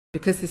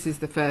Because this is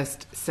the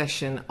first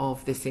session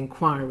of this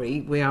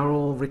inquiry, we are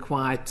all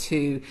required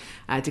to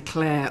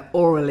declare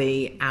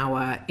orally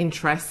our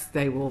interests.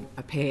 They will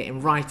appear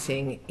in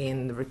writing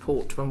in the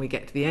report when we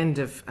get to the end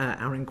of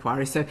our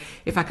inquiry. So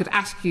if I could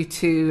ask you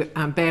to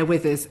bear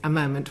with us a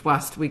moment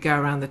whilst we go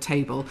around the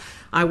table.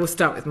 I will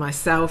start with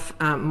myself.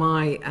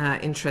 My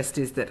interest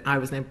is that I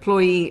was an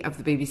employee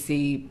of the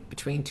BBC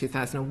between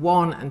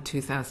 2001 and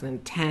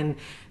 2010,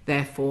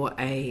 therefore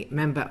a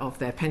member of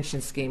their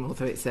pension scheme,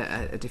 although it's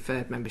a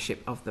deferred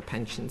membership of the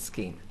pension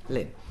scheme.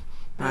 Lynn.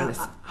 I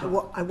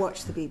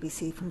watch the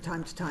BBC from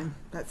time to time.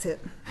 That's it.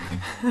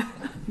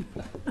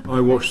 I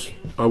watch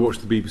the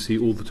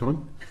BBC all the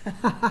time.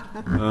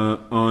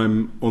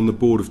 I'm on the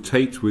board of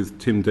Tate with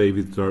Tim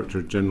Davie, the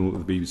Director General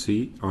of the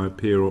BBC. I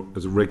appear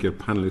as a regular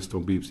panellist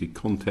on BBC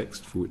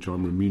Context, for which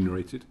I'm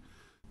remunerated.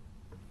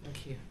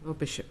 Thank you. Lord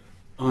Bishop.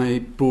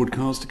 I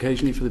broadcast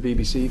occasionally for the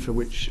BBC, for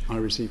which I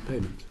receive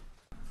payment.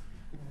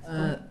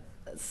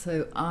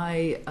 So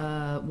I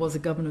was a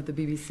governor of the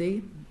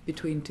BBC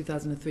between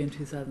 2003 and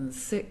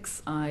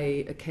 2006.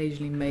 I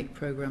occasionally make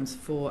programmes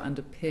for and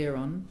appear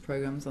on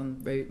programmes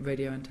on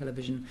radio and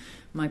television.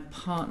 My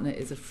partner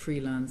is a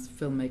freelance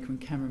filmmaker and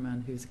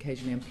cameraman who's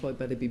occasionally employed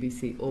by the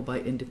BBC or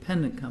by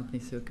independent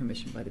companies who are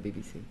commissioned by the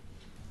BBC.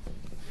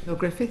 Lord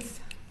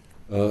Griffiths.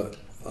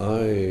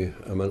 I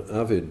am an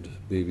avid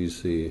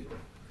BBC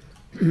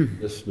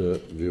listener,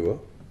 viewer,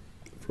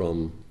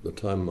 from the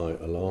time my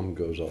alarm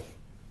goes off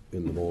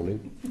in the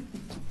morning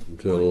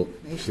until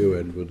Hugh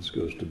Edwards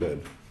goes to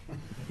bed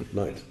at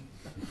night.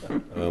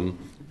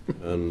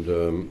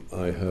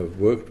 I have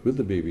worked with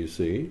the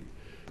BBC,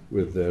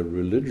 with their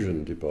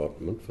religion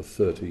department, for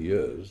 30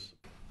 years.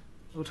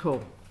 Lord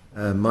Hall.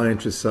 My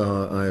interests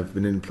are, I've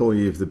been an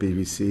employee of the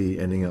BBC,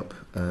 ending up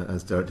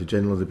as Director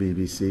General of the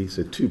BBC,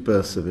 so 2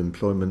 bursts of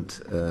employment,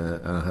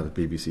 and I have a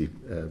BBC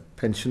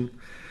pension.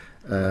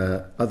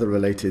 Other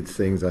related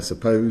things, I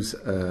suppose,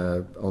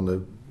 on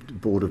the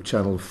board of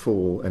Channel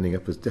 4, ending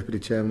up as Deputy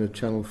Chairman of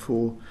Channel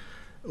 4,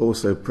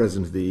 also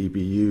President of the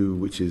EBU,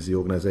 which is the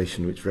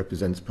organisation which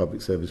represents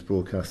public service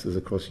broadcasters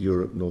across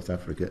Europe, North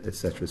Africa,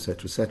 etc.,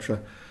 etc.,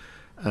 etc.,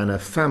 and a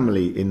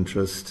family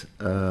interest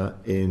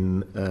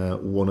in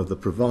one of the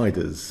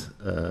providers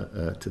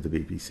to the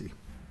BBC.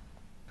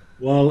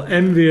 While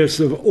envious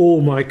of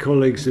all my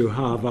colleagues who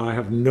have, I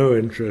have no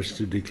interest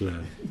to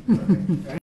declare.